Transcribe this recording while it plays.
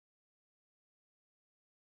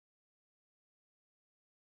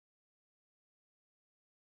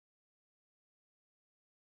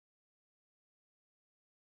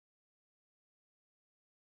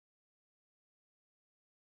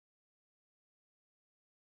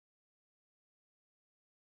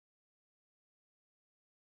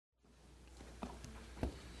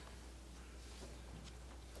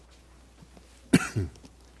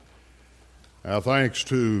Our thanks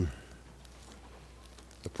to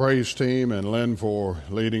the praise team and Lynn for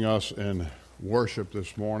leading us in worship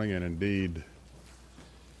this morning, and indeed,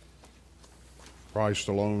 Christ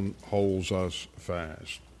alone holds us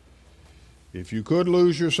fast. If you could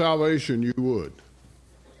lose your salvation, you would,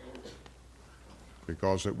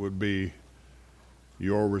 because it would be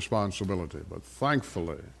your responsibility. But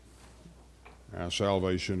thankfully, our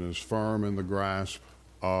salvation is firm in the grasp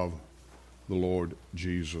of the Lord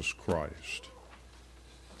Jesus Christ.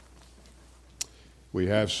 We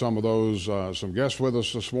have some guests with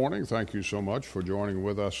us this morning. Thank you so much for joining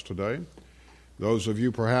with us today. Those of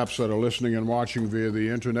you perhaps that are listening and watching via the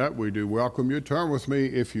internet, we do welcome you. Turn with me,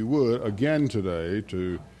 if you would, again today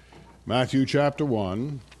to Matthew chapter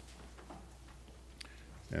 1.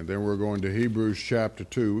 And then we're going to Hebrews chapter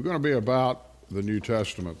 2. We're going to be about the New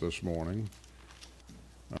Testament this morning.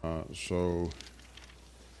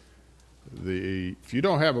 If you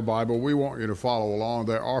don't have a Bible, we want you to follow along.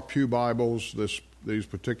 There are pew Bibles. These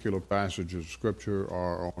particular passages of Scripture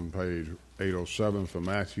are on page 807 for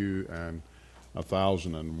Matthew and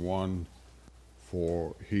 1001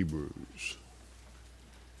 for Hebrews.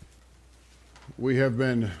 We have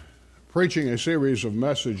been preaching a series of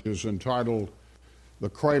messages entitled The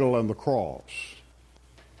Cradle and the Cross.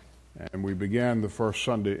 And we began the first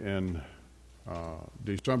Sunday in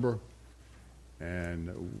December.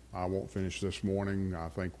 And I won't finish this morning. I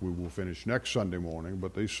think we will finish next Sunday morning.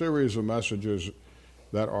 But these series of messages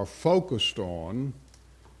that are focused on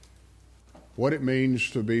what it means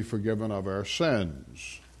to be forgiven of our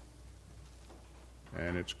sins.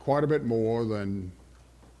 And it's quite a bit more than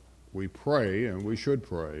we pray, and we should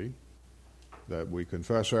pray, that we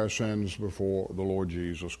confess our sins before the Lord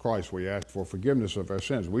Jesus Christ. We ask for forgiveness of our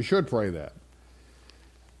sins. We should pray that.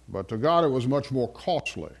 But to God it was much more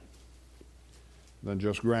costly than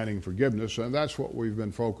just granting forgiveness, and that's what we've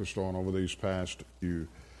been focused on over these past few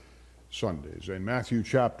Sundays. In Matthew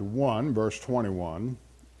chapter 1, verse 21,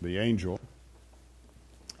 the angel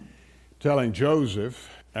telling Joseph,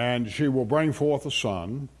 "And she will bring forth a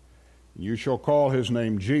son, and you shall call his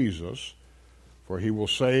name Jesus, for he will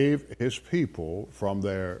save his people from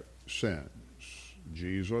their sins."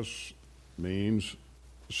 Jesus means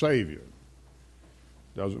Savior.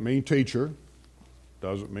 Doesn't mean teacher.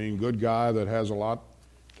 Doesn't mean good guy that has a lot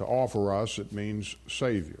to offer us. It means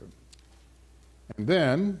Savior. And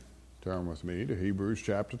then, turn with me to Hebrews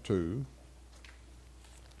chapter 2.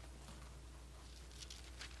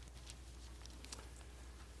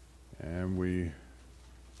 And we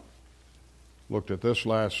looked at this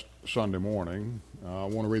last Sunday morning. I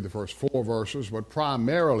want to read the first 4 verses, but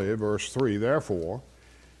primarily verse 3. "Therefore,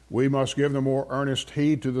 we must give the more earnest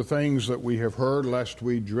heed to the things that we have heard, lest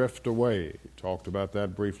we drift away." Talked about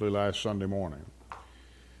that briefly last Sunday morning.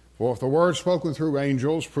 "For if the word spoken through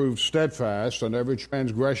angels proved steadfast, and every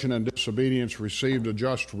transgression and disobedience received a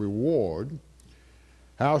just reward,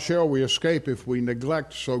 how shall we escape if we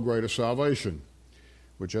neglect so great a salvation,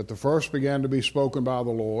 which at the first began to be spoken by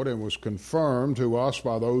the Lord, and was confirmed to us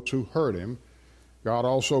by those who heard him, God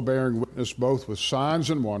also bearing witness both with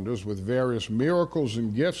signs and wonders, with various miracles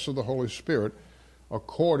and gifts of the Holy Spirit,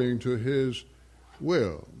 according to his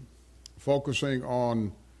will." Focusing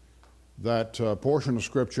on that portion of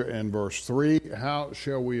Scripture in verse 3, how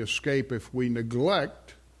shall we escape if we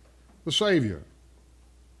neglect the Savior?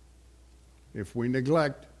 If we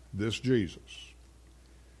neglect this Jesus.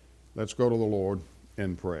 Let's go to the Lord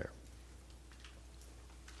in prayer.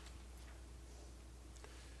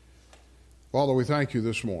 Father, we thank you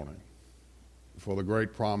this morning for the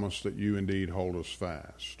great promise that you indeed hold us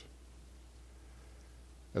fast.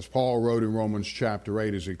 As Paul wrote in Romans chapter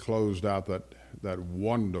 8 as he closed out that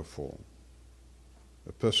wonderful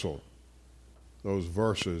epistle, those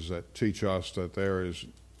verses that teach us that there is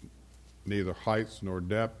neither height nor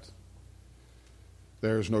depth,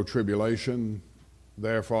 there is no tribulation,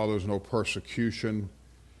 therefore there's no persecution,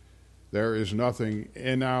 there is nothing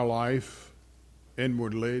in our life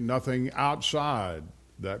inwardly, nothing outside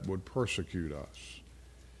that would persecute us,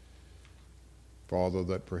 Father,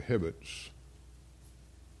 that prohibits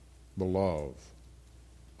the love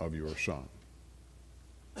of your Son.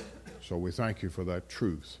 So we thank you for that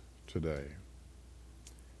truth today.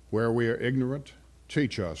 Where we are ignorant,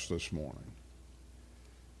 teach us this morning.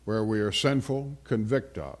 Where we are sinful,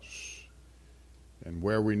 convict us. And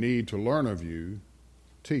where we need to learn of you,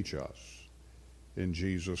 teach us. In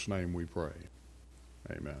Jesus' name we pray.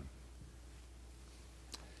 Amen.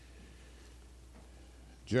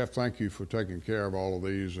 Jeff, thank you for taking care of all of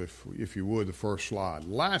these. If you would, the first slide.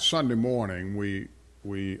 Last Sunday morning,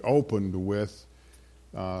 we opened with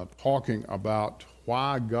talking about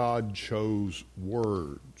why God chose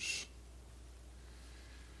words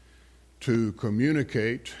to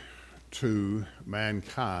communicate to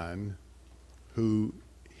mankind who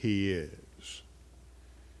he is.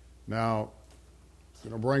 Now, I'm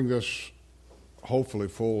going to bring this hopefully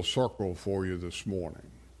full circle for you this morning.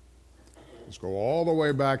 Let's go all the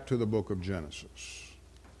way back to the book of Genesis.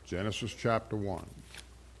 Genesis chapter 1.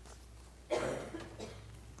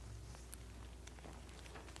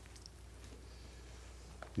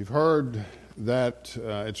 You've heard that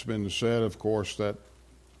it's been said, of course, that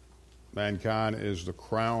mankind is the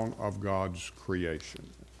crown of God's creation.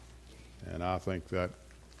 And I think that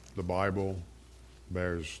the Bible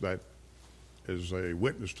bears that, is a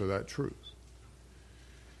witness to that truth.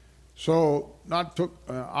 So,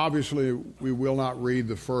 obviously, we will not read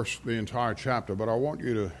the entire chapter, but I want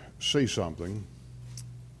you to see something.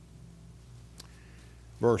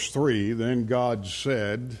 Verse 3, then God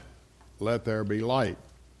said, let there be light.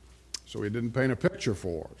 So he didn't paint a picture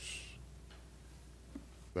for us.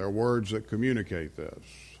 There are words that communicate this.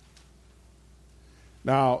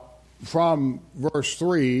 Now, from verse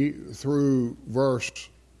 3 through verse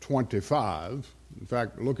 25, in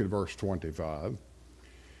fact, look at verse 25.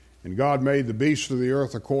 And God made the beasts of the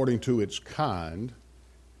earth according to its kind,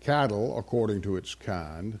 cattle according to its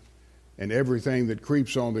kind, and everything that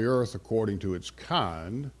creeps on the earth according to its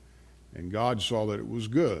kind. And God saw that it was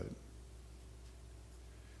good.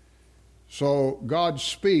 So God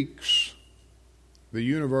speaks the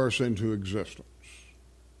universe into existence.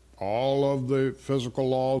 All of the physical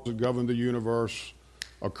laws that govern the universe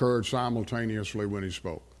occurred simultaneously when he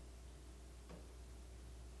spoke.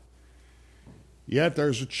 Yet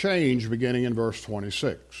there's a change beginning in verse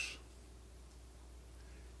 26.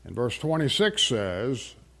 And verse 26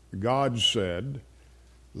 says, God said,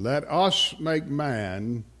 let us make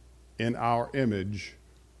man in our image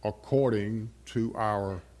according to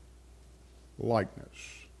our likeness.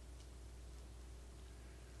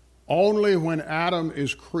 Only when Adam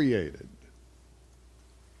is created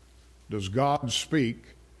does God speak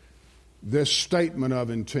this statement of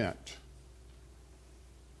intent.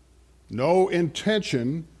 No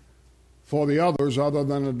intention for the others other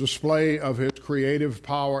than a display of his creative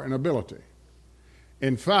power and ability.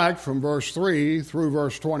 In fact, from verse 3 through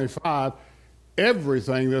verse 25,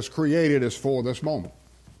 everything that's created is for this moment.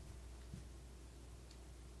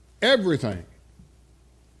 Everything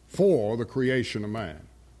for the creation of man.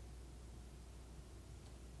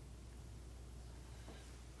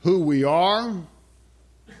 Who we are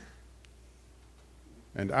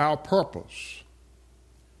and our purpose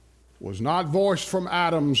was not voiced from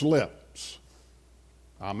Adam's lips.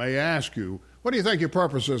 I may ask you, what do you think your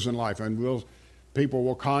purpose is in life? And people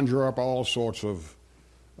will conjure up all sorts of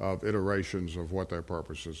iterations of what their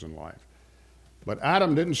purpose is in life. But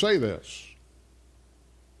Adam didn't say this.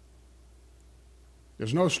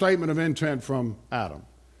 There's no statement of intent from Adam.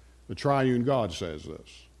 The triune God says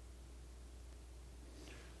this.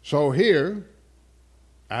 So here,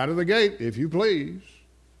 out of the gate, if you please,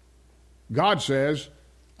 God says,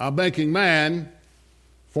 I'm making man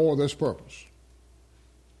for this purpose.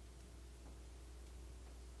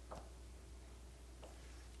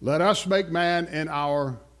 Let us make man in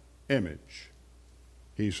our image,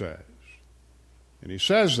 he says. And he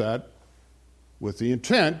says that with the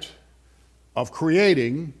intent of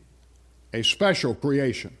creating a special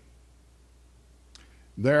creation.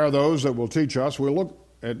 There are those that will teach us, we'll look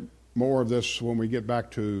at more of this when we get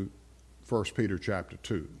back to 1 Peter chapter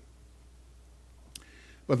 2.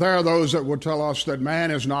 But there are those that will tell us that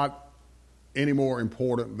man is not any more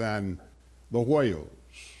important than the whales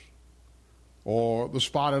or the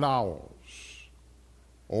spotted owls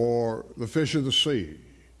or the fish of the sea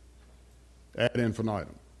ad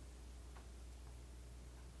infinitum.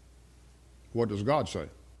 What does God say?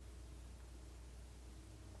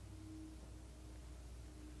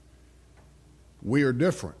 We are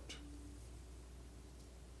different.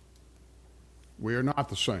 We are not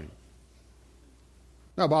the same.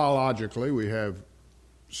 Now, biologically, we have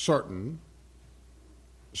certain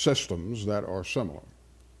systems that are similar.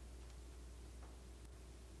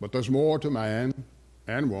 But there's more to man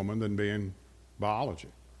and woman than being biology.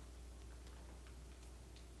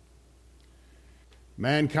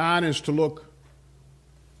 Mankind is to look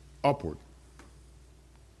upward.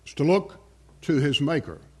 It's to look to his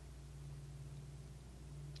Maker.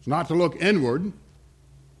 It's not to look inward,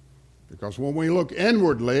 because when we look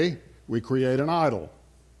inwardly, we create an idol.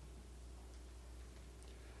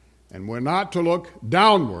 And we're not to look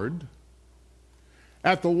downward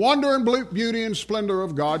at the wonder and beauty and splendor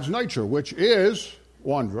of God's nature, which is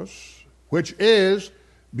wondrous, which is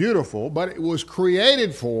beautiful, but it was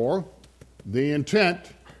created for the intent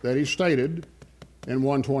that he stated in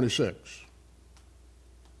 126.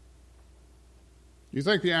 You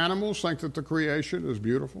think the animals think that the creation is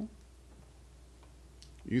beautiful?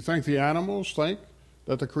 You think the animals think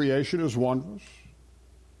that the creation is wondrous?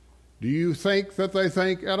 Do you think that they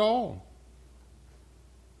think at all?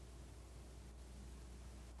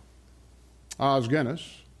 Os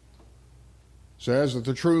Guinness says that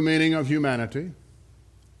the true meaning of humanity,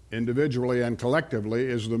 individually and collectively,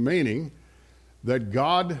 is the meaning that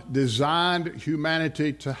God designed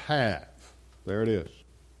humanity to have. There it is.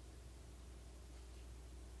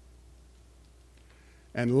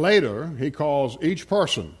 And later, he calls each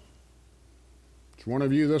person, it's one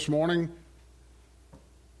of you this morning,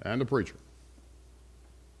 and the preacher.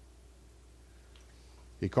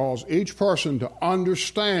 He calls each person to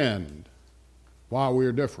understand why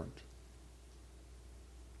we're different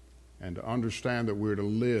and to understand that we're to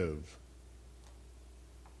live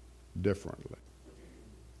differently.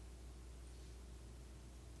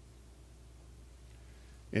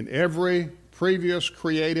 In every previous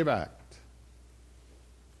creative act,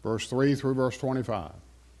 verse 3 through verse 25,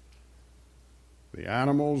 the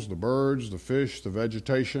animals, the birds, the fish, the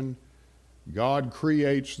vegetation, God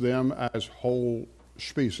creates them as whole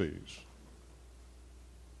species.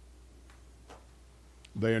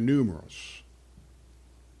 They are numerous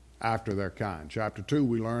after their kind. Chapter 2,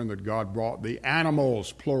 we learn that God brought the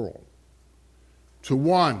animals, plural, to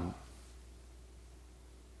one,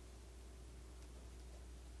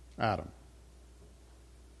 Adam.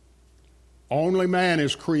 Only man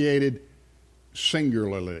is created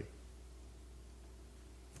singularly.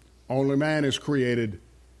 Only man is created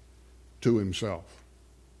to himself.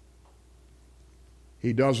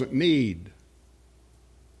 He doesn't need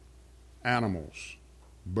animals,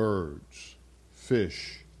 birds,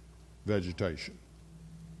 fish, vegetation.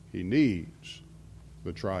 He needs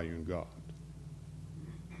the triune God.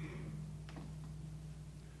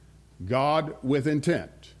 God, with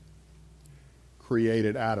intent,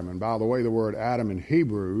 created Adam. And by the way, the word Adam in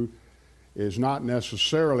Hebrew is not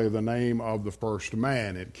necessarily the name of the first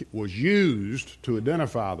man. It was used to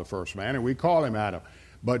identify the first man, and we call him Adam.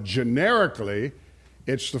 But generically,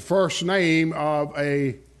 it's the first name of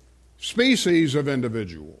a species of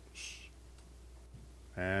individuals.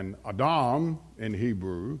 And Adam in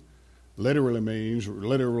Hebrew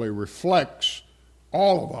literally reflects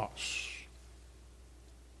all of us.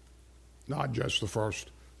 Not just the first,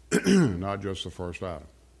 not just the first Adam.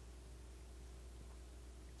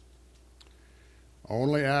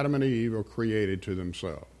 Only Adam and Eve are created to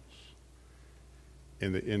themselves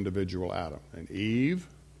in the individual Adam. And Eve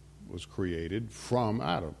was created from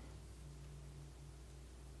Adam.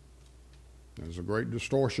 There's a great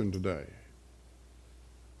distortion today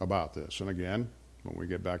about this. And again, when we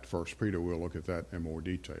get back to 1 Peter, we'll look at that in more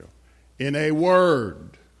detail. In a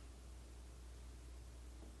word,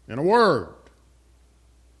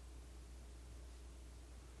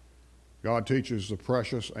 God teaches the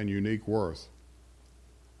precious and unique worth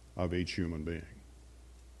of each human being.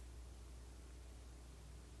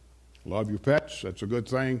 Love your pets, that's a good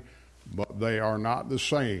thing, but they are not the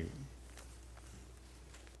same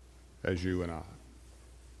as you and I.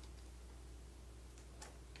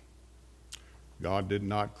 God did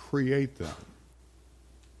not create them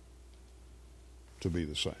to be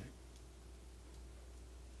the same.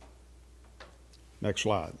 Next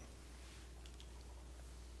slide.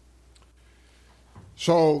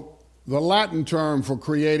 So, the Latin term for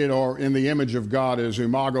created or in the image of God is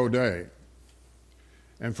imago Dei.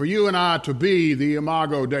 And for you and I to be the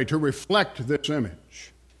imago Dei, to reflect this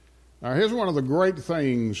image. Now, here's one of the great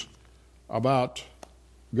things about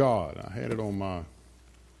God. I had it on my,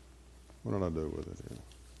 what did I do with it here?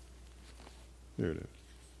 Here it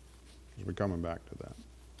is. We're coming back to that.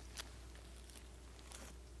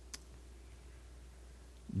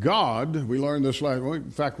 God, we learned this last, well, in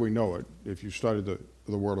fact, we know it. If you studied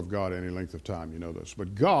the Word of God any length of time, you know this.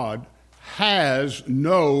 But God has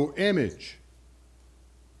no image.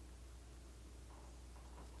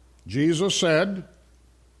 Jesus said,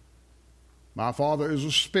 "My Father is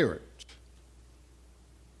a spirit."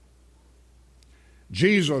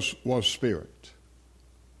 Jesus was spirit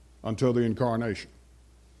until the incarnation.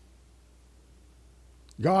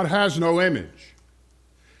 God has no image.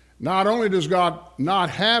 Not only does God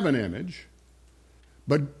not have an image,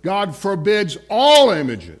 but God forbids all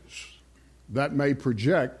images that may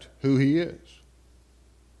project who He is.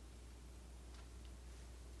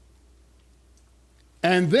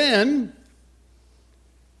 And then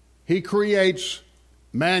He creates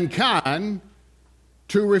mankind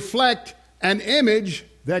to reflect an image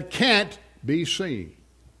that can't be seen.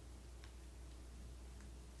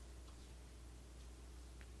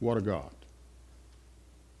 What a God.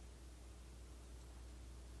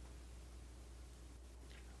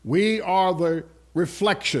 We are the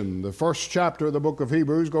reflection. The first chapter of the book of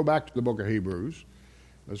Hebrews, go back to the book of Hebrews.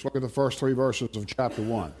 Let's look at the first 3 verses of chapter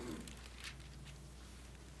 1.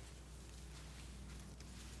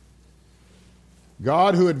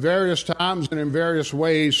 God, who at various times and in various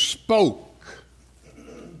ways spoke.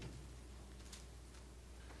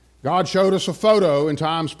 God showed us a photo in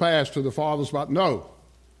times past to the fathers about no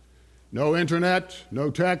internet,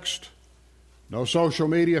 no text, no social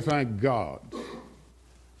media, thank God.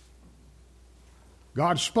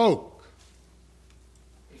 God spoke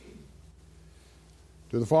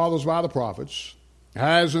to the fathers by the prophets,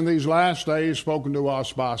 has in these last days spoken to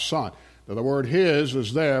us by Son. Now, the word his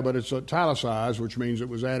is there, but it's italicized, which means it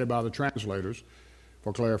was added by the translators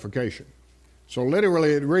for clarification. So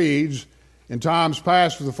literally it reads, in times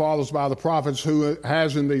past to the fathers by the prophets, who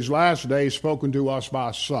has in these last days spoken to us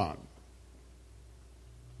by Son.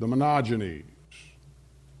 The monogenes,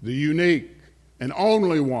 the unique and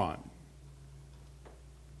only one,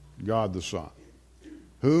 God the Son,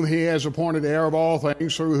 whom he has appointed heir of all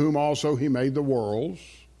things, through whom also he made the worlds,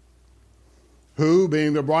 who,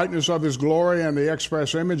 being the brightness of his glory and the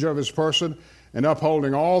express image of his person, and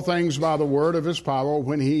upholding all things by the word of his power,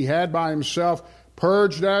 when he had by himself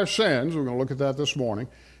purged our sins, we're going to look at that this morning,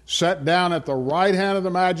 sat down at the right hand of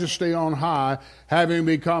the majesty on high, having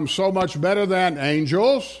become so much better than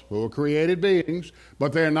angels, who are created beings,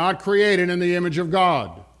 but they're not created in the image of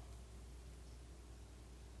God.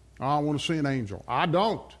 I want to see an angel. I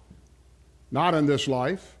don't. Not in this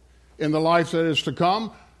life. In the life that is to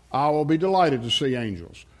come, I will be delighted to see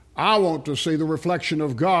angels. I want to see the reflection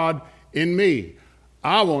of God in me.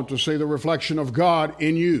 I want to see the reflection of God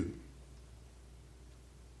in you.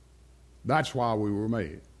 That's why we were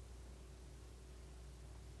made.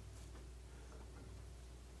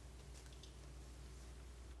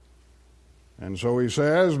 And so he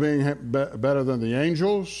says, being better than the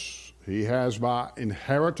angels, he has by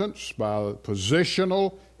inheritance, by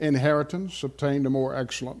positional inheritance, obtained a more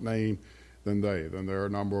excellent name than they. Then there are a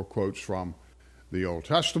number of quotes from the Old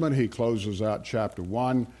Testament. He closes out chapter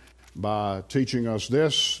 1 by teaching us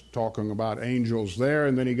this, talking about angels there,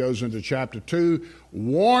 and then he goes into chapter 2,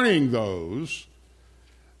 warning those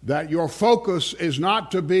that your focus is not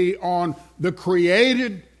to be on the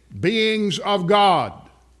created beings of God.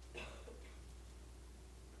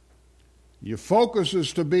 Your focus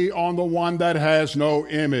is to be on the one that has no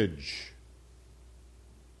image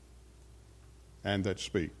and that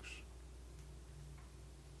speaks.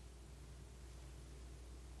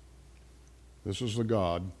 This is the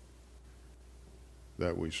God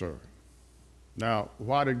that we serve. Now,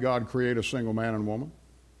 why did God create a single man and woman?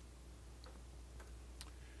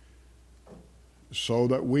 So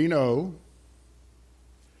that we know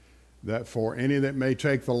that for any that may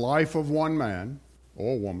take the life of one man,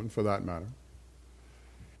 or woman for that matter,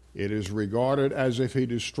 it is regarded as if he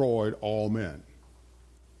destroyed all men.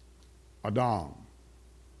 Adam,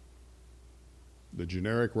 the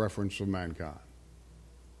generic reference of mankind.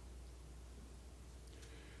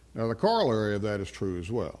 Now, the corollary of that is true as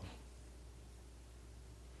well.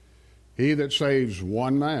 He that saves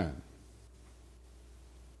one man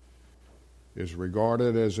is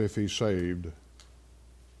regarded as if he saved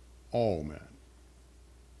all men.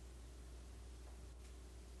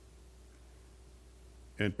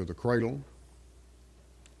 Enter the cradle,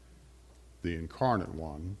 the incarnate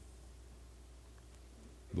one,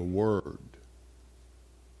 the Word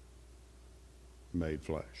made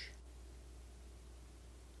flesh.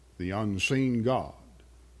 The unseen God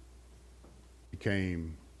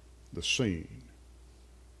became the seen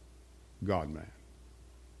God-man.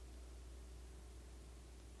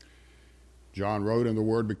 John wrote, and the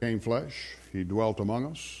Word became flesh. He dwelt among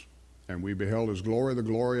us, and we beheld his glory, the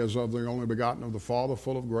glory as of the only begotten of the Father,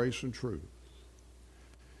 full of grace and truth.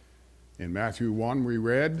 In Matthew 1, we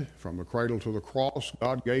read, from the cradle to the cross,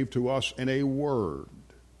 God gave to us in a word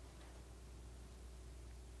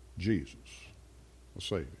Jesus, the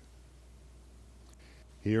Savior.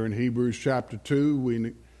 Here in Hebrews chapter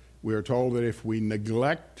 2, we are told that if we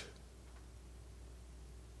neglect,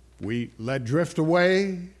 we let drift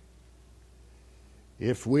away,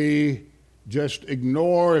 if we just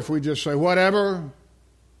ignore, if we just say whatever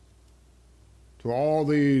to all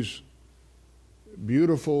these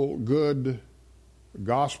beautiful, good,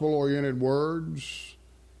 gospel-oriented words,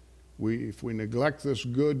 if we neglect this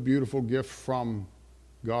good, beautiful gift from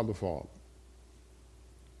God the Father,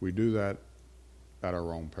 we do that at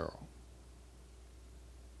our own peril.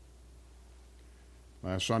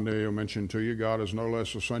 Last Sunday I mentioned to you, God is no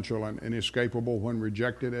less essential and inescapable when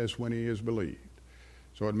rejected as when he is believed.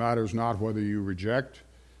 So it matters not whether you reject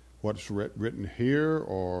what's written here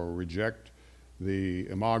or reject the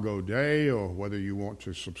Imago Dei, or whether you want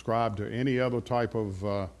to subscribe to any other type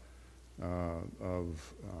of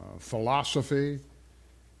philosophy,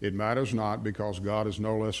 it matters not, because God is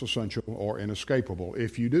no less essential or inescapable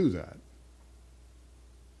if you do that.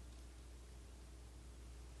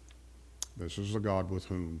 This is the God with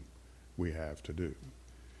whom we have to do.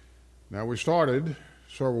 Now, we started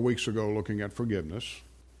several weeks ago looking at forgiveness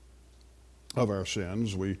of our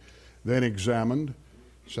sins. We then examined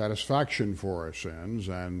satisfaction for our sins,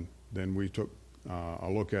 and then we took a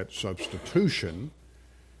look at substitution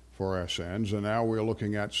for our sins, and now we're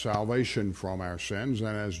looking at salvation from our sins.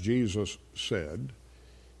 And as Jesus said,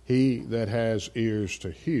 he that has ears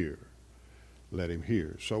to hear, let him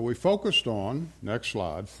hear. So we focused on, next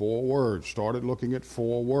slide, 4 words. Started looking at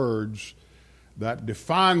 4 words that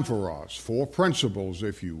define for us, 4 principles,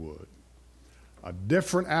 if you would, a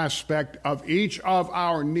different aspect of each of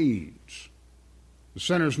our needs, the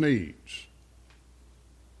sinner's needs.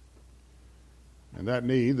 And that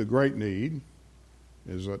need, the great need,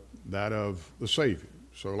 is that of the Savior.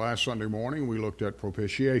 So last Sunday morning we looked at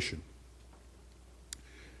propitiation.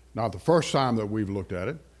 Not the first time that we've looked at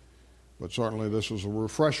it, but certainly this is a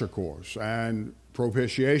refresher course. And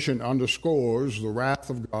propitiation underscores the wrath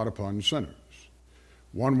of God upon sinners.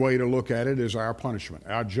 One way to look at it is our punishment.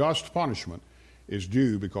 Our just punishment is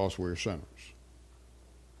due because we're sinners.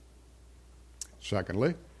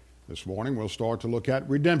 Secondly, this morning we'll start to look at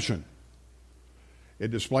redemption. It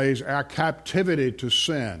displays our captivity to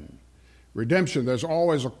sin. Redemption, there's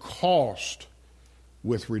always a cost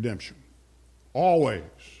with redemption. Always.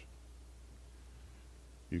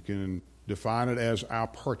 You can define it as our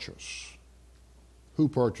purchase. Who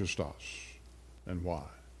purchased us and why?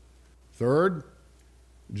 Third,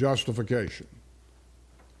 justification.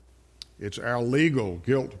 It's our legal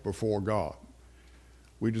guilt before God.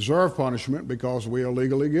 We deserve punishment because we are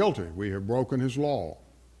legally guilty. We have broken his law.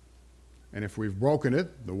 And if we've broken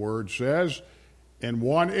it, the word says, in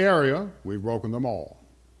one area, we've broken them all.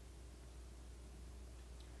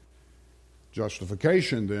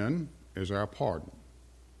 Justification, then, is our pardon.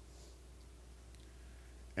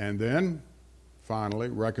 And then, finally,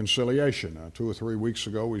 reconciliation. Now, 2 or 3 weeks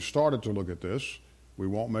ago, we started to look at this. We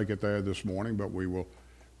won't make it there this morning, but we will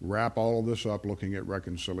wrap all of this up looking at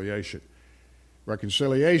reconciliation.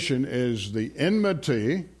 Reconciliation is the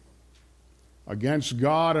enmity against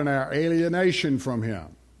God and our alienation from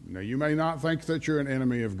him. Now, you may not think that you're an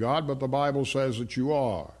enemy of God, but the Bible says that you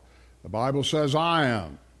are. The Bible says I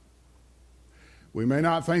am. We may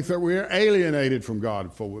not think that we are alienated from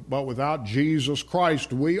God, but without Jesus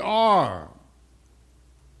Christ, we are.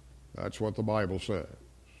 That's what the Bible says.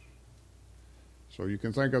 So you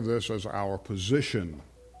can think of this as our position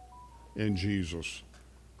in Jesus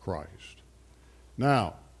Christ.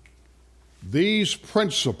 Now, these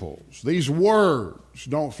principles, these words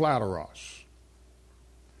don't flatter us.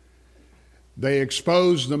 They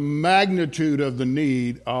expose the magnitude of the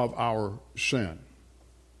need of our sin.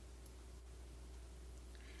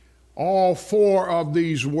 All 4 of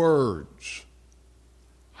these words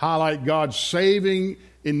highlight God's saving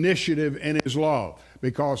initiative in his love,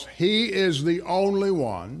 because he is the only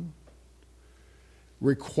one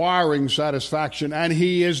requiring satisfaction, and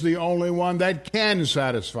he is the only one that can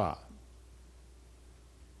satisfy.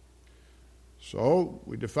 So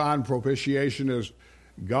we define propitiation as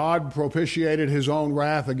God propitiated his own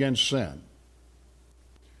wrath against sin.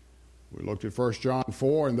 We looked at 1 John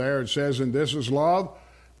 4, and there it says, and this is love,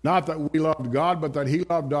 not that we loved God, but that he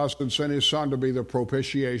loved us and sent his Son to be the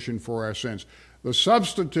propitiation for our sins. The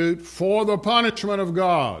substitute for the punishment of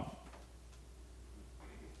God.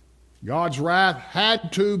 God's wrath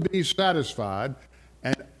had to be satisfied,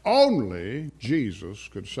 and only Jesus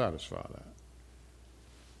could satisfy that.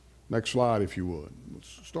 Next slide, if you would. Let's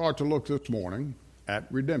start to look this morning at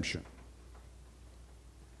redemption.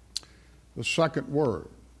 The second word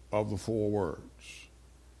of the 4 words.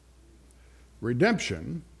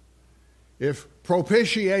 Redemption, if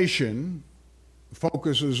propitiation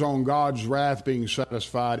focuses on God's wrath being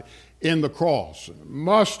satisfied in the cross, it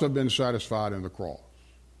must have been satisfied in the cross,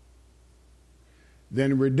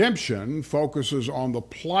 then redemption focuses on the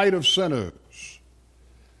plight of sinners.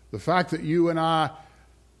 The fact that you and I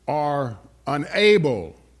are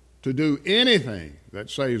unable to do anything that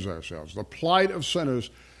saves ourselves. The plight of sinners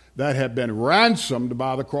that have been ransomed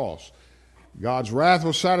by the cross. God's wrath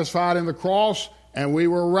was satisfied in the cross, and we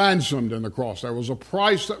were ransomed in the cross. There was a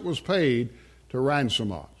price that was paid to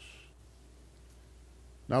ransom us.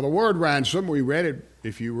 Now, the word ransom, we read it,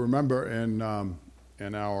 if you remember, in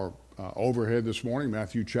our overhead this morning,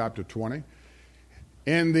 Matthew chapter 20.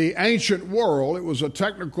 In the ancient world, it was a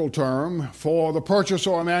technical term for the purchase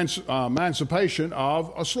or emancipation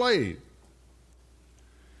of a slave.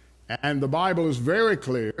 And the Bible is very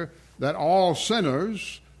clear that all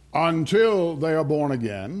sinners, until they are born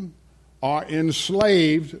again, are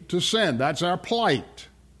enslaved to sin. That's our plight.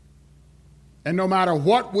 And no matter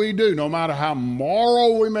what we do, no matter how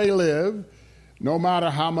moral we may live, no matter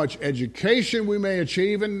how much education we may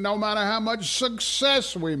achieve, and no matter how much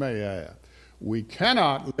success we may have, we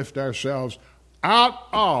cannot lift ourselves out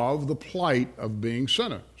of the plight of being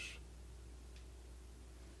sinners.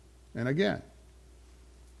 And again,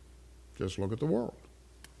 just look at the world.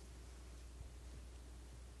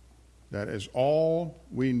 That is all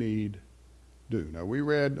we need do. Now,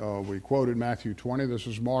 we quoted Matthew 20. This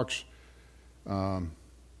is Mark's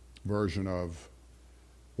version of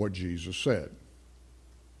what Jesus said.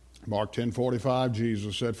 Mark 10:45,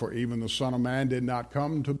 Jesus said, "For even the Son of Man did not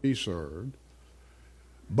come to be served,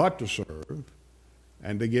 but to serve,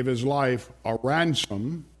 and to give his life a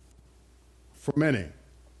ransom for many."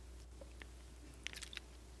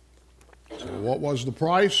 So what was the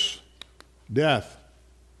price? Death.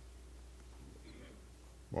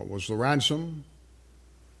 What was the ransom?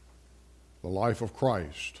 The life of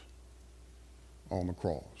Christ on the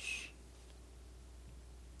cross.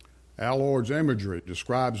 Our Lord's imagery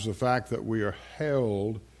describes the fact that we are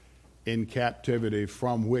held in captivity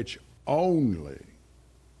from which only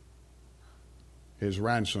his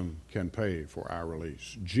ransom can pay for our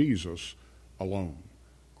release. Jesus alone.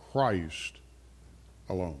 Christ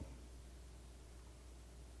alone.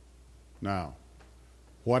 Now,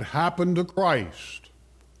 what happened to Christ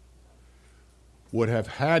would have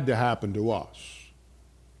had to happen to us.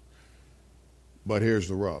 But here's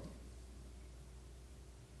the rub.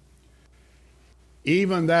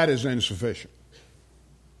 Even that is insufficient.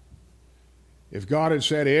 If God had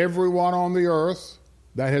said everyone on the earth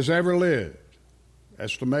that has ever lived,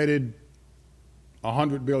 estimated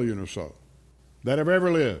 100 billion or so, that have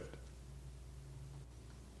ever lived,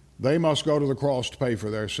 they must go to the cross to pay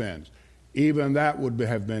for their sins. Even that would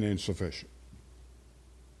have been insufficient.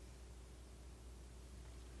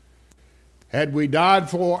 Had we died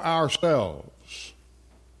for ourselves,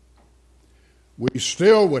 we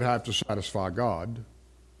still would have to satisfy God,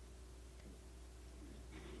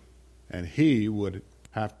 and he would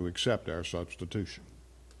have to accept our substitution.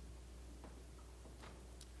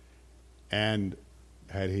 And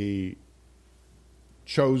had he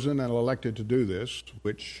chosen and elected to do this,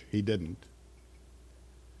 which he didn't,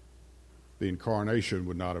 the incarnation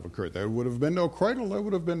would not have occurred. There would have been no cradle, there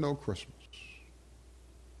would have been no Christmas.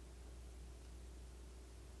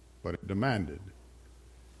 But it demanded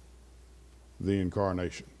the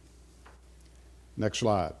incarnation. Next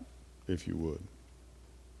slide, if you would.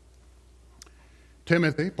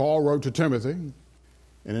 Timothy, Paul wrote to Timothy,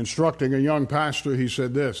 in instructing a young pastor, he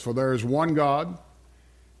said this: "For there is one God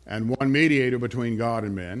and one mediator between God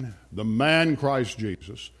and men, the man Christ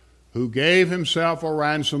Jesus, who gave himself a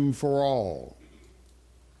ransom for all."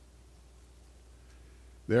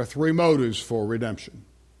 There are three motives for redemption.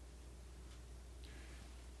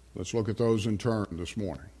 Let's look at those in turn this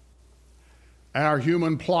morning. Our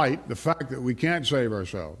human plight, the fact that we can't save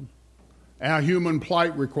ourselves, our human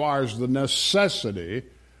plight requires the necessity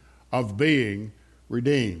of being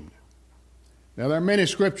redeemed. Now, there are many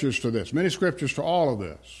scriptures to this, many scriptures to all of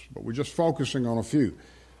this, but we're just focusing on a few.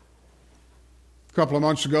 A couple of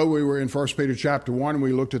months ago, we were in 1 Peter chapter 1, and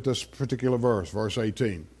we looked at this particular verse, verse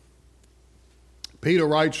 18. Peter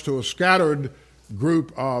writes to a scattered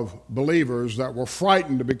group of believers that were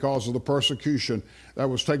frightened because of the persecution that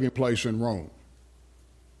was taking place in Rome.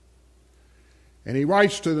 And he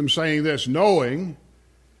writes to them saying this: "Knowing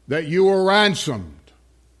that you were ransomed."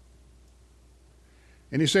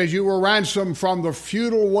 And he says you were ransomed from the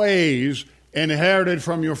futile ways inherited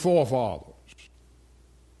from your forefathers.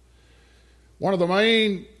 One of the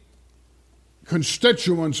main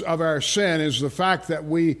constituents of our sin is the fact that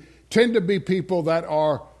we tend to be people that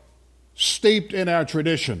are steeped in our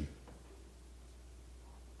tradition.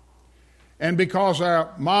 And because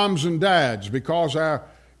our moms and dads, because our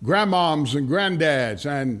grandmoms and granddads,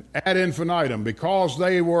 and ad infinitum, because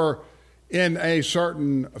they were in a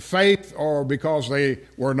certain faith or because they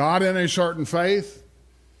were not in a certain faith,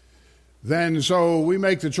 then so we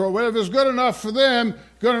make the choice, well, if it's good enough for them,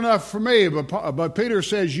 good enough for me. But Peter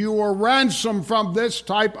says you were ransomed from this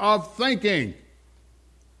type of thinking.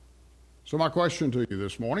 So my question to you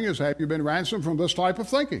this morning is, have you been ransomed from this type of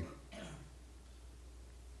thinking?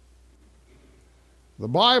 The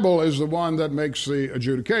Bible is the one that makes the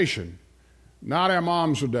adjudication, not our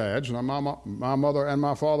moms or dads. Now, my mother and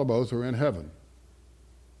my father both are in heaven.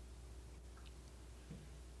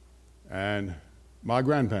 and my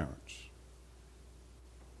grandparents.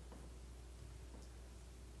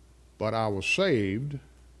 But I was saved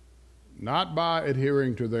not by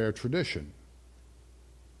adhering to their tradition.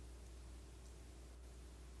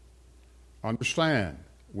 Understand,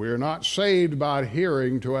 we're not saved by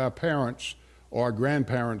adhering to our parents' or our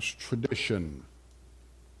grandparents' tradition.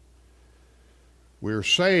 We're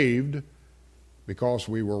saved because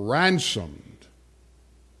we were ransomed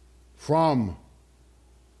from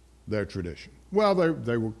their tradition. Well,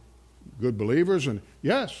 they were good believers, and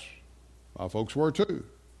yes, my folks were too.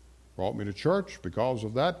 Brought me to church. Because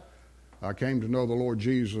of that, I came to know the Lord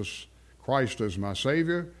Jesus Christ as my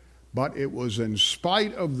Savior. But it was in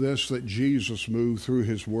spite of this that Jesus moved through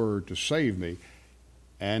His Word to save me,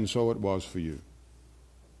 and so it was for you.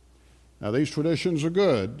 Now, these traditions are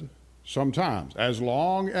good sometimes, as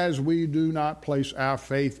long as we do not place our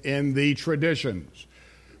faith in the traditions.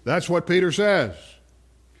 That's what Peter says.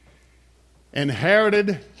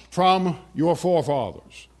 Inherited from your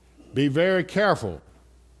forefathers. Be very careful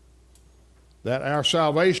that our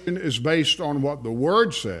salvation is based on what the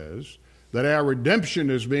Word says, that our redemption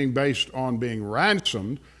is being based on being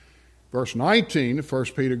ransomed. Verse 19, 1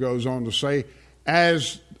 Peter goes on to say,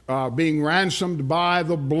 as being ransomed by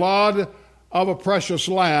the blood of a precious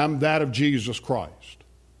lamb, that of Jesus Christ.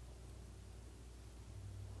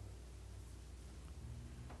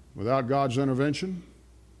 Without God's intervention,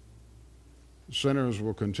 sinners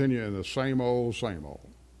will continue in the same old, same old.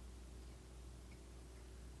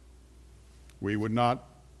 We would not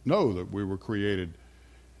know that we were created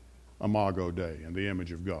Imago Dei, in the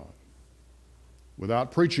image of God.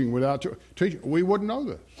 Without preaching, without teaching, we wouldn't know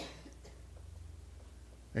this.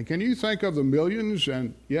 And can you think of the millions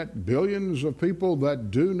and yet billions of people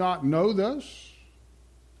that do not know this?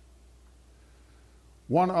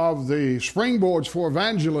 One of the springboards for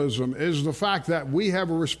evangelism is the fact that we have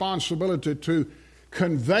a responsibility to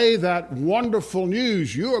convey that wonderful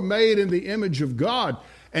news. You are made in the image of God,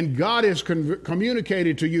 and God has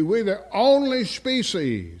communicated to you. We're the only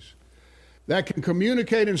species that can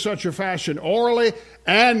communicate in such a fashion, orally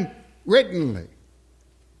and writtenly.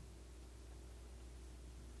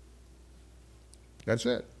 That's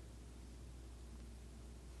it.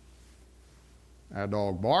 Our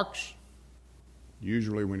dog barks.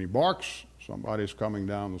 Usually when he barks, somebody's coming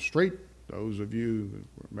down the street. Those of you,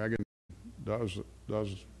 Megan does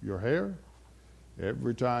your hair.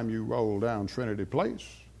 Every time you roll down Trinity Place,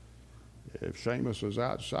 if Seamus is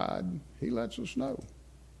outside, he lets us know.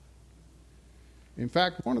 In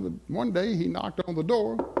fact, one day he knocked on the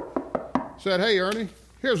door, said, "Hey, Ernie,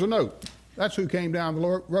 here's a note." That's who came down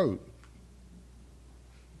the road.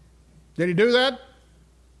 Did he do that?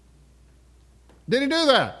 Did he do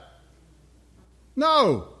that?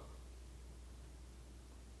 No.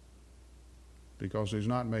 Because he's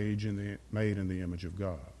not made in the image of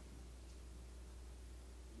God.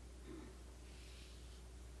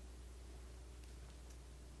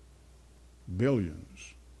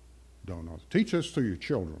 Billions don't know. Teach this to your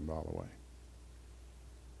children, by the way.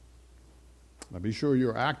 Now be sure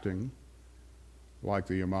you're acting like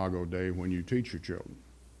the Imago Dei when you teach your children.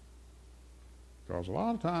 Because a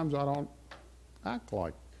lot of times I don't act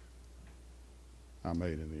like I'm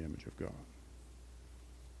made in the image of God.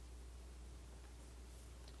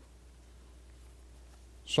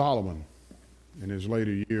 Solomon, in his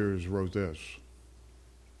later years, wrote this: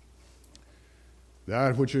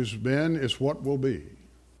 "That which has been is what will be.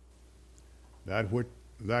 That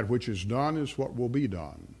which is done is what will be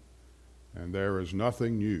done. And there is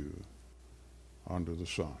nothing new under the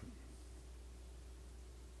sun."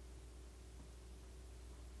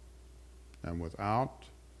 And without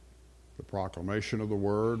the proclamation of the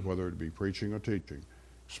Word, whether it be preaching or teaching,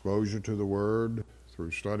 exposure to the Word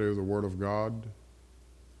through study of the Word of God,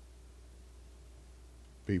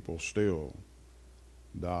 people still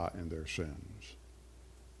die in their sins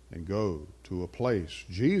and go to a place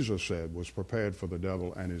Jesus said was prepared for the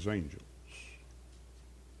devil and his angels.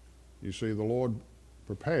 You see, the Lord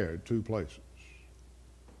prepared two places.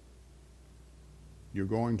 You're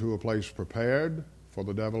going to a place prepared for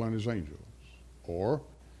the devil and his angels, or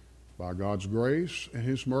by God's grace and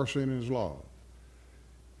His mercy and His love,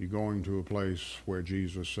 you're going to a place where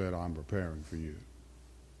Jesus said, "I'm preparing for you."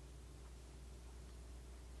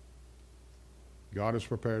 God has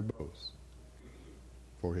prepared both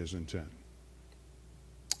for His intent.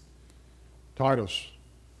 Titus,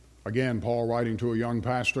 again, Paul writing to a young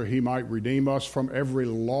pastor, "He might redeem us from every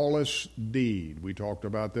lawless deed." We talked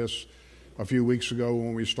about this a few weeks ago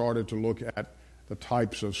when we started to look at the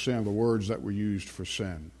types of sin, the words that were used for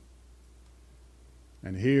sin.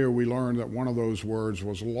 And here we learned that one of those words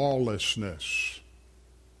was lawlessness.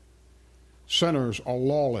 Sinners are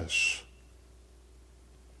lawless.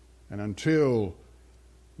 And until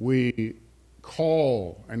we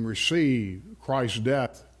call and receive Christ's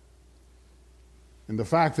death and the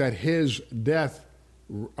fact that his death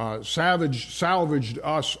salvaged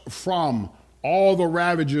us from all the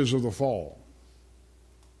ravages of the fall.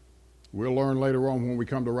 We'll learn later on when we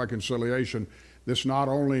come to reconciliation, this not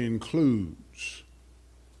only includes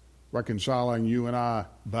reconciling you and I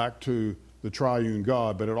back to the triune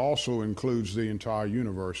God, but it also includes the entire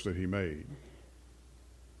universe that he made.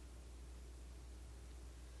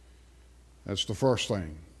 That's the first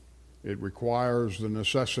thing. It requires the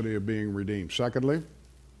necessity of being redeemed. Secondly,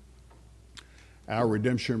 our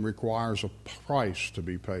redemption requires a price to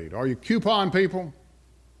be paid. Are you coupon people?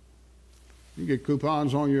 You get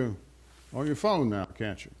coupons on your phone now,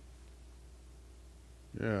 can't you?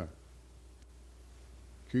 Yeah.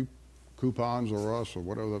 Coupons or us or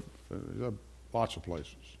whatever. There's lots of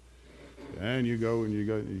places. And you go and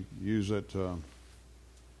you use that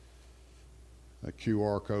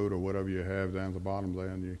QR code or whatever you have down at the bottom there,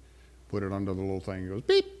 and you put it under the little thing. It goes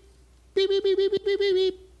beep, beep, beep, beep, beep, beep, beep,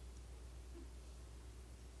 beep.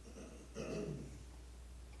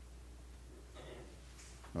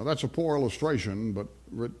 Now that's a poor illustration, but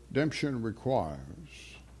redemption requires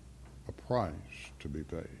a price to be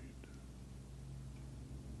paid.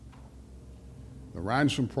 The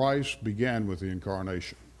ransom price began with the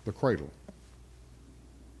incarnation, the cradle.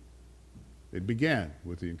 It began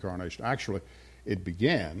with the incarnation. Actually, it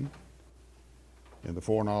began in the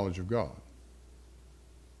foreknowledge of God.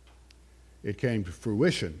 It came to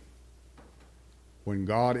fruition when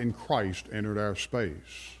God in Christ entered our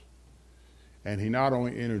space. And he not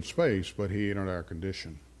only entered space, but he entered our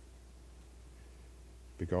condition.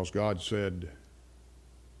 Because God said,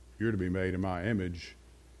 you're to be made in my image.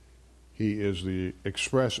 He is the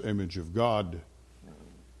express image of God.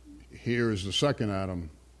 Here is the second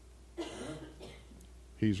Adam.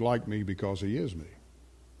 He's like me because he is me.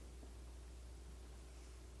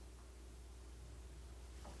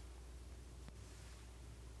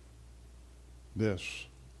 This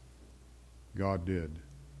God did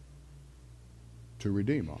to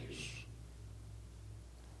redeem us,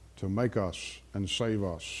 to make us and save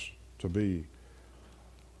us to be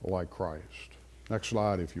like Christ. Next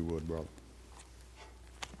slide, if you would, brother.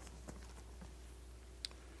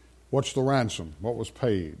 What's the ransom? What was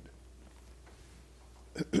paid?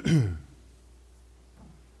 The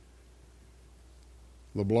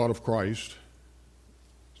blood of Christ,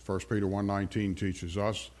 1 Peter 1:19 teaches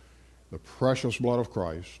us, the precious blood of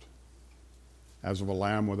Christ as of a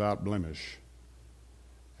lamb without blemish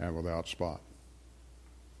and without spot.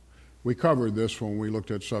 We covered this when we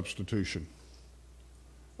looked at substitution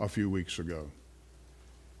a few weeks ago.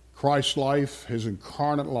 Christ's life, his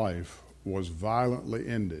incarnate life, was violently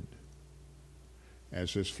ended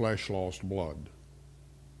as his flesh lost blood.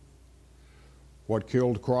 What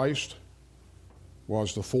killed Christ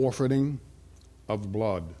was the forfeiting of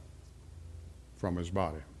blood from his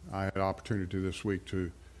body. I had opportunity this week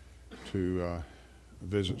to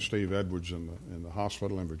visit Steve Edwards in the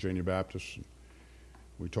hospital in Virginia Baptist.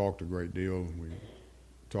 We talked a great deal. We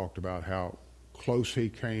talked about how close he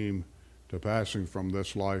came to passing from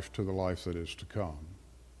this life to the life that is to come.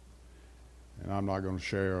 And I'm not going to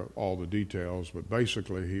share all the details, but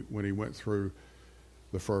basically when he went through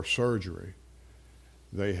the first surgery,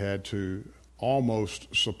 they had to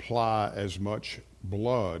almost supply as much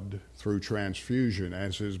blood through transfusion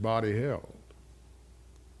as his body held.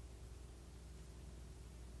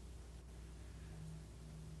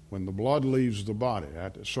 When the blood leaves the body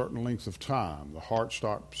at a certain length of time, the heart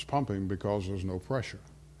stops pumping because there's no pressure.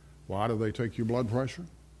 Why do they take your blood pressure?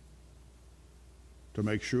 To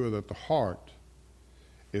make sure that the heart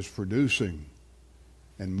is producing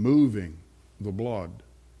and moving the blood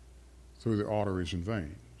through the arteries and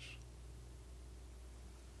veins.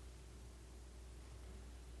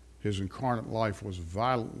 His incarnate life was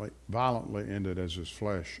violently ended as his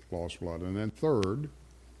flesh lost blood. And then third,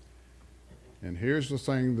 and here's the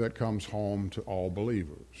thing that comes home to all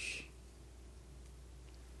believers.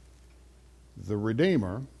 The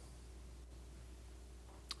Redeemer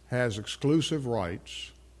has exclusive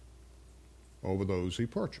rights over those he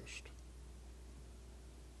purchased.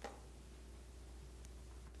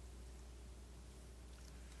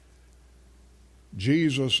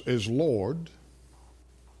 Jesus is Lord.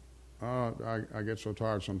 I get so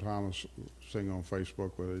tired sometimes seeing on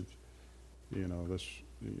Facebook with it, this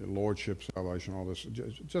lordship, salvation, all this.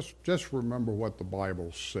 Just remember what the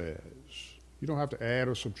Bible says. You don't have to add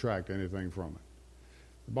or subtract anything from it.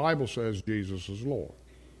 The Bible says Jesus is Lord.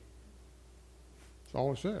 That's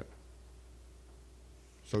all it said.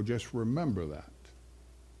 So just remember that.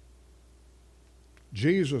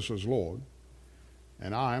 Jesus is Lord,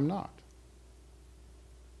 and I am not.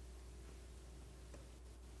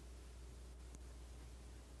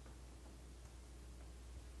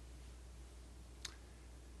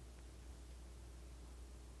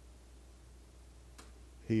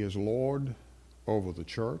 He is Lord over the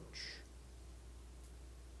church.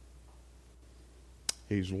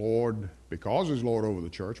 He's Lord because He's Lord over the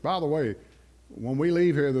church. By the way, when we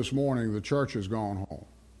leave here this morning, the church has gone home.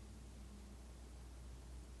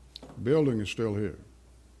 The building is still here,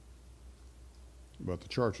 but the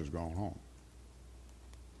church has gone home.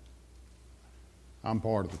 I'm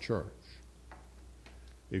part of the church.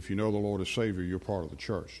 If you know the Lord as Savior, you're part of the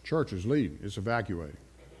church. Church is leaving. It's evacuating.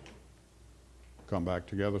 Come back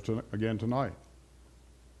together again tonight.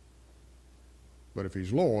 But if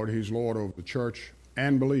He's Lord over the church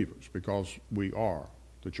and believers, because we are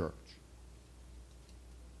the church.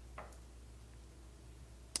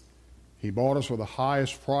 He bought us for the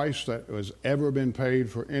highest price that has ever been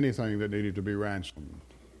paid for anything that needed to be ransomed.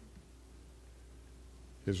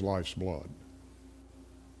 His life's blood.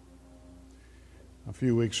 A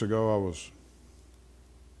few weeks ago, I was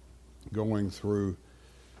going through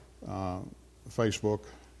Facebook,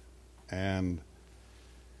 and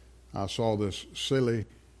I saw this silly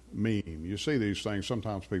meme. You see these things.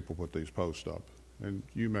 Sometimes people put these posts up, and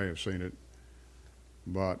you may have seen it,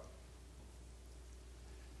 but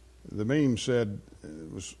the meme said,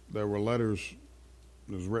 there were letters,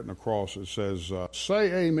 it was written across, it says,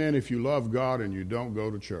 say amen if you love God and you don't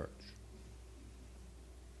go to church.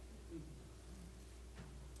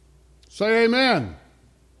 Say amen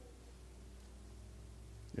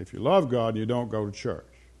if you love God and you don't go to church.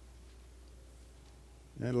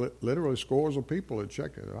 And literally scores of people had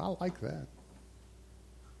checked it. I like that.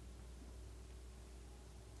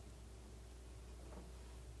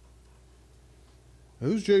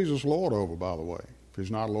 Who's Jesus Lord over, by the way, if He's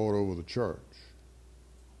not Lord over the church?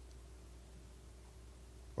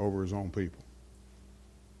 Over His own people.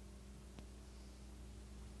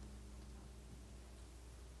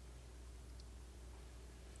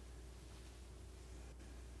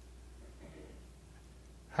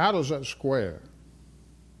 How does that square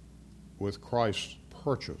with Christ's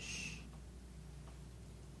purchase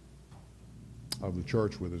of the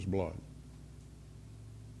church with His blood?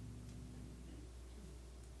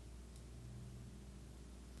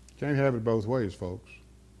 Can't have it both ways, folks.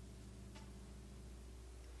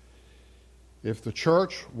 If the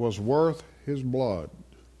church was worth His blood,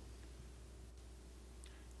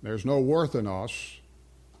 there's no worth in us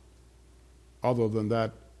other than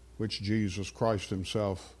that which Jesus Christ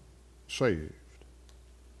Himself saved.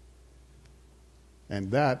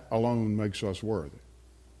 And that alone makes us worthy.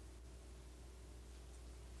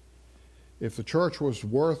 If the church was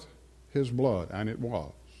worth His blood, and it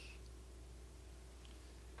was,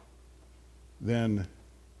 then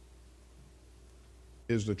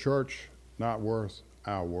is the church not worth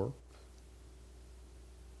our work?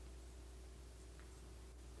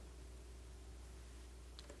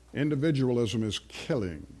 Individualism is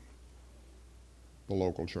killing the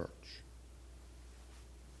local church.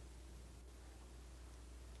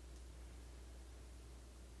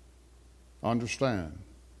 Understand,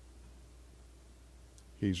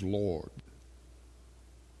 He's Lord.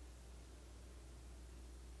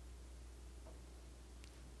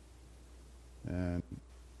 And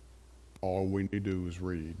all we need to do is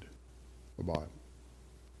read the Bible.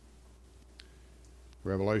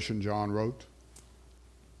 Revelation, John wrote,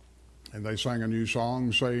 and they sang a new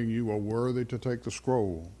song saying, you are worthy to take the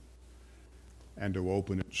scroll and to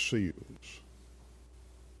open its seals.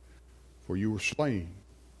 For you were slain,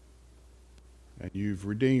 and you've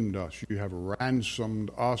redeemed us. You have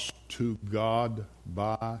ransomed us to God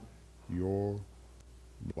by your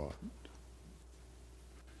blood.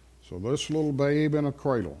 So this little babe in a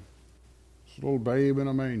cradle, this little babe in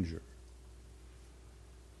a manger,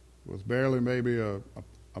 with barely maybe a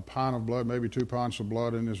pint of blood, maybe 2 pints of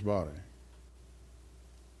blood in his body,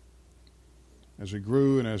 as he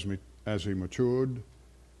grew and as he matured,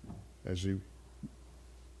 as he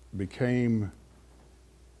became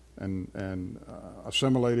and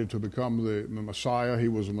assimilated to become the Messiah. He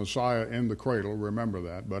was a Messiah in the cradle, remember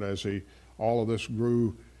that. But as all of this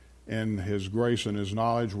grew in His grace and His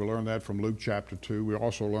knowledge, we learn that from Luke chapter 2. We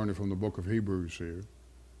also learn it from the book of Hebrews here.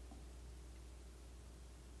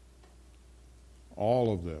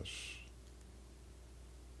 All of this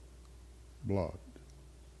blood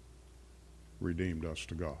redeemed us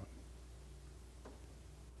to God.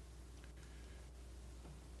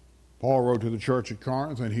 Paul wrote to the church at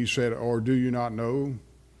Corinth, and he said, or do you not know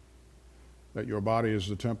that your body is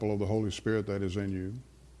the temple of the Holy Spirit that is in you.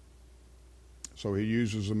 So he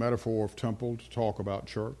uses the metaphor of temple to talk about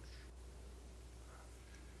church,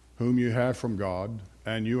 whom you have from God,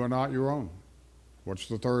 and you are not your own. What's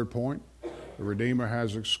the third point? The Redeemer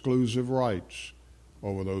has exclusive rights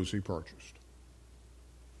over those he purchased.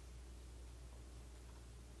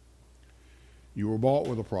 You were bought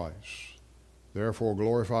with a price. Therefore,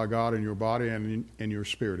 glorify God in your body and in your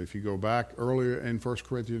spirit. If you go back earlier in 1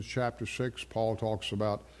 Corinthians chapter 6, Paul talks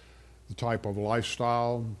about the type of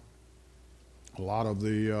lifestyle, a lot of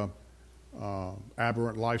the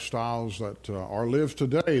aberrant lifestyles that are lived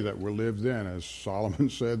today that were lived then. As Solomon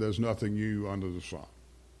said, there's nothing new under the sun.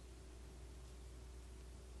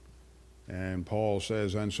 And Paul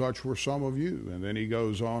says, and such were some of you. And then he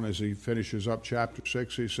goes on as he finishes up chapter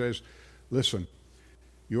 6, he says, listen,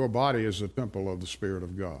 your body is the temple of the Spirit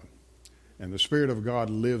of God. And the Spirit of God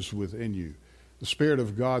lives within you. The Spirit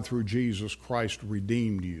of God through Jesus Christ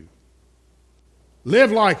redeemed you.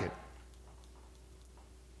 Live like it.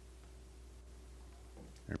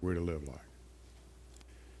 And we're to live like it.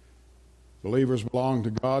 Believers belong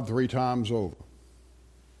to God 3 times over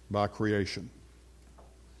by creation.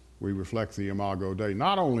 We reflect the Imago Dei.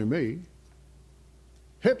 Not only me,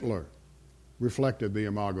 Hitler reflected the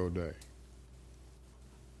Imago Dei.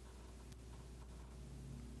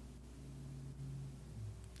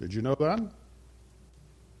 Did you know that?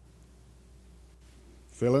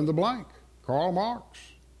 Fill in the blank. Karl Marx.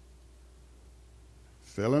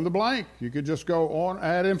 Fill in the blank. You could just go on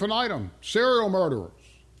ad infinitum. Serial murderers.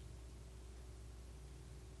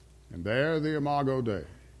 And there the Imago Dei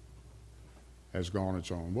has gone its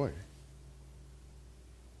own way.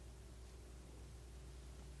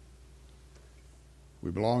 We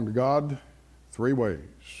belong to God 3 ways.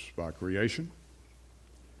 By creation,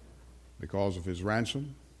 because of his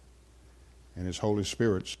ransom, and his Holy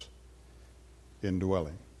Spirit's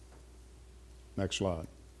indwelling. Next slide.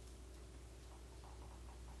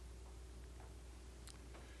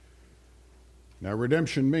 Now,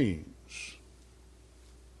 redemption means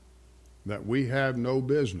that we have no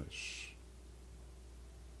business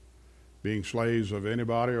being slaves of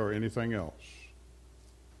anybody or anything else.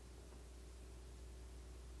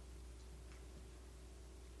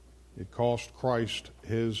 It cost Christ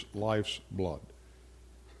his life's blood.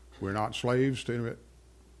 We're not slaves to it,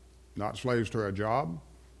 not slaves to our job,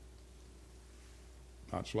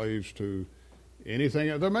 not slaves to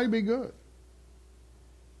anything that may be good.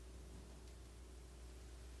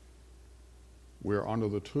 We're under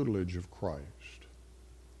the tutelage of Christ.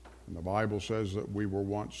 And the Bible says that we were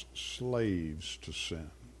once slaves to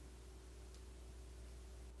sin.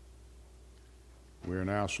 We are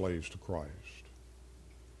now slaves to Christ.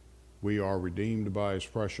 We are redeemed by his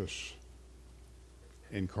precious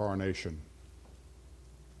incarnation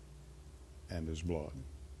and his blood.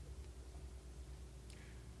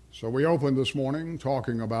 So we opened this morning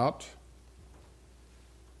talking about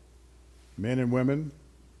men and women,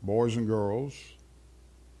 boys and girls,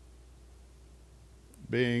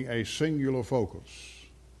 being a singular focus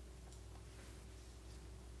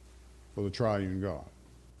for the triune God.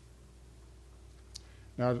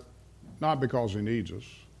 Now, not because he needs us,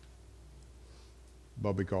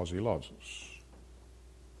 but because he loves us.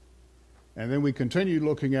 And then we continue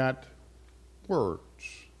looking at words,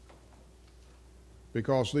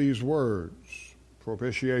 because these words,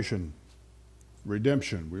 propitiation,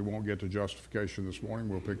 redemption, we won't get to justification this morning,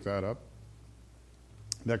 we'll pick that up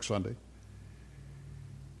next Sunday,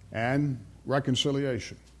 and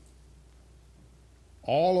reconciliation.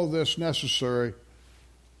 All of this necessary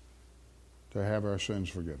to have our sins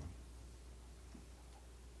forgiven.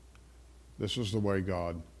 This is the way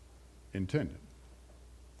God intended.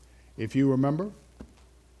 If you remember,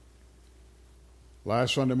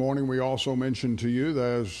 last Sunday morning we also mentioned to you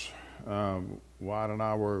there's Wyatt and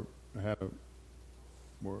I were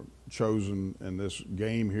chosen in this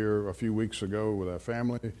game here a few weeks ago with our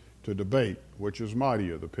family to debate which is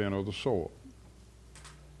mightier, the pen or the sword.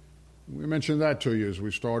 We mentioned that to you as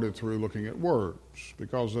we started through looking at words,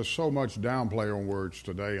 because there's so much downplay on words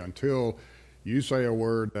today until you say a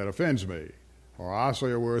word that offends me, or I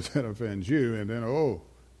say a word that offends you, and then,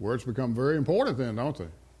 words become very important then, don't they?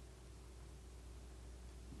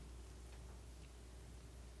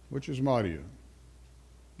 Which is mightier,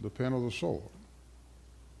 the pen or the sword?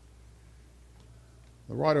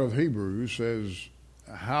 The writer of Hebrews says,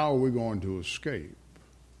 how are we going to escape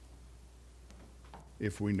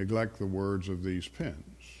if we neglect the words of these pens?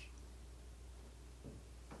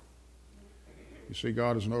 You see,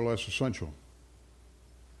 God is no less essential,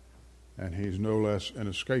 and he's no less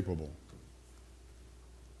inescapable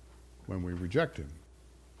when we reject him.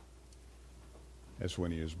 That's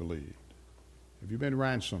when he is believed. Have you been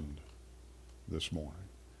ransomed this morning?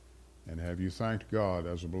 And have you thanked God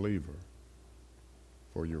as a believer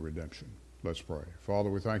for your redemption? Let's pray.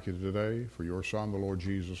 Father, we thank you today for your Son, the Lord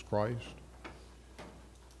Jesus Christ.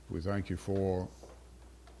 We thank you for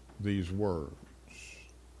these words.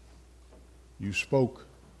 You spoke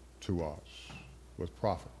to us with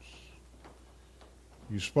prophets.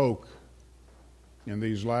 You spoke in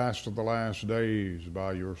these last of the last days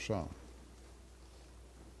by your Son.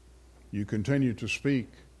 You continue to speak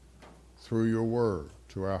through your word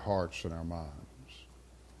to our hearts and our minds.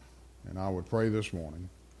 And I would pray this morning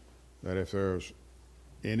that if there's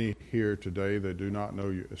any here today that do not know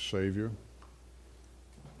you as Savior,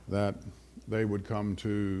 that they would come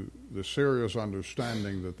to the serious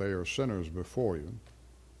understanding that they are sinners before you.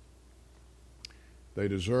 They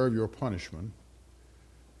deserve your punishment,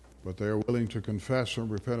 but they are willing to confess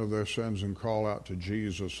and repent of their sins and call out to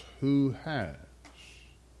Jesus, who has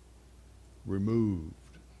removed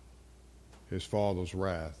his Father's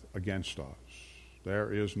wrath against us.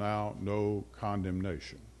 There is now no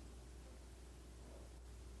condemnation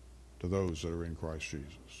to those that are in Christ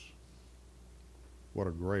Jesus. What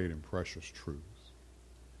a great and precious truth.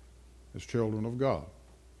 As children of God,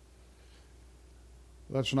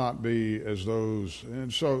 let's not be as those,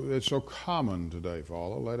 and so it's so common today,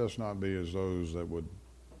 Father, let us not be as those that would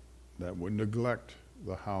neglect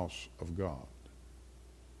the house of God,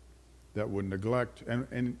 that would neglect,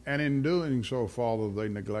 and in doing so, Father, they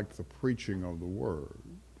neglect the preaching of the word.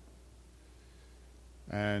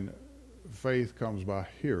 And faith comes by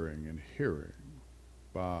hearing, and hearing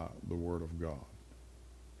by the word of God.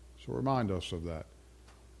 So remind us of that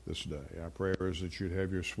this day. Our prayer is that you'd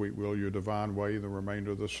have your sweet will, your divine way, the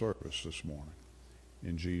remainder of the service this morning.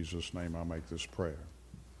 In Jesus' name I make this prayer.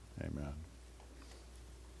 Amen.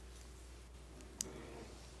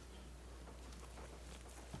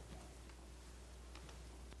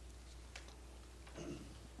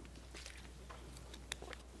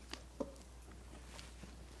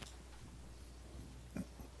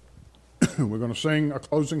 We're going to sing a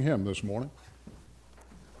closing hymn this morning.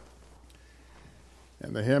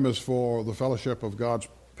 And the hymn is for the fellowship of God's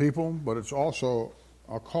people, but it's also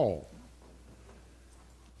a call.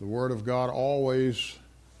 The Word of God always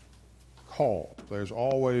calls. There's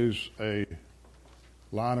always a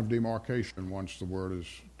line of demarcation once the Word is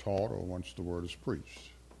taught or once the Word is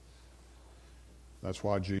preached. That's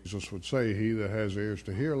why Jesus would say, he that has ears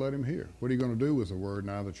to hear, let him hear. What are you going to do with the Word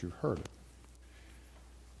now that you've heard it?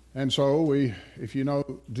 And so if you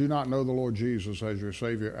do not know the Lord Jesus as your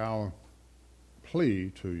Savior, our plea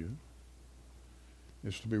to you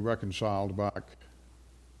is to be reconciled back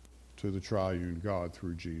to the triune God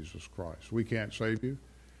through Jesus Christ. We can't save you,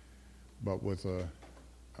 but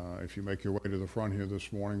if you make your way to the front here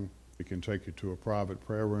this morning, we can take you to a private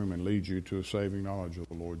prayer room and lead you to a saving knowledge of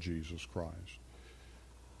the Lord Jesus Christ.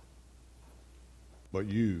 But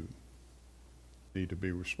you need to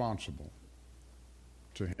be responsible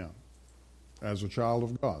to him as a child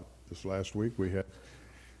of God. This last week we had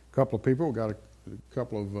a couple of people, we got a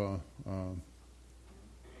couple of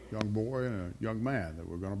young boy and a young man that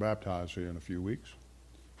we're going to baptize here in a few weeks.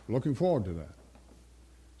 Looking forward to that.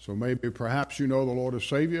 So maybe perhaps you know the Lord as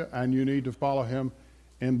Savior and you need to follow him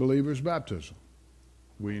in believer's baptism.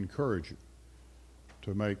 We encourage you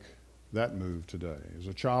to make that move today as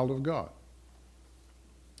a child of God.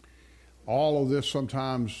 All of this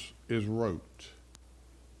sometimes is rote,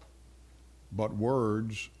 but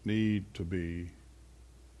words need to be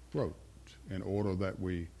wrote in order that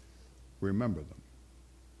we remember them.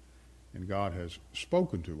 And God has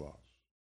spoken to us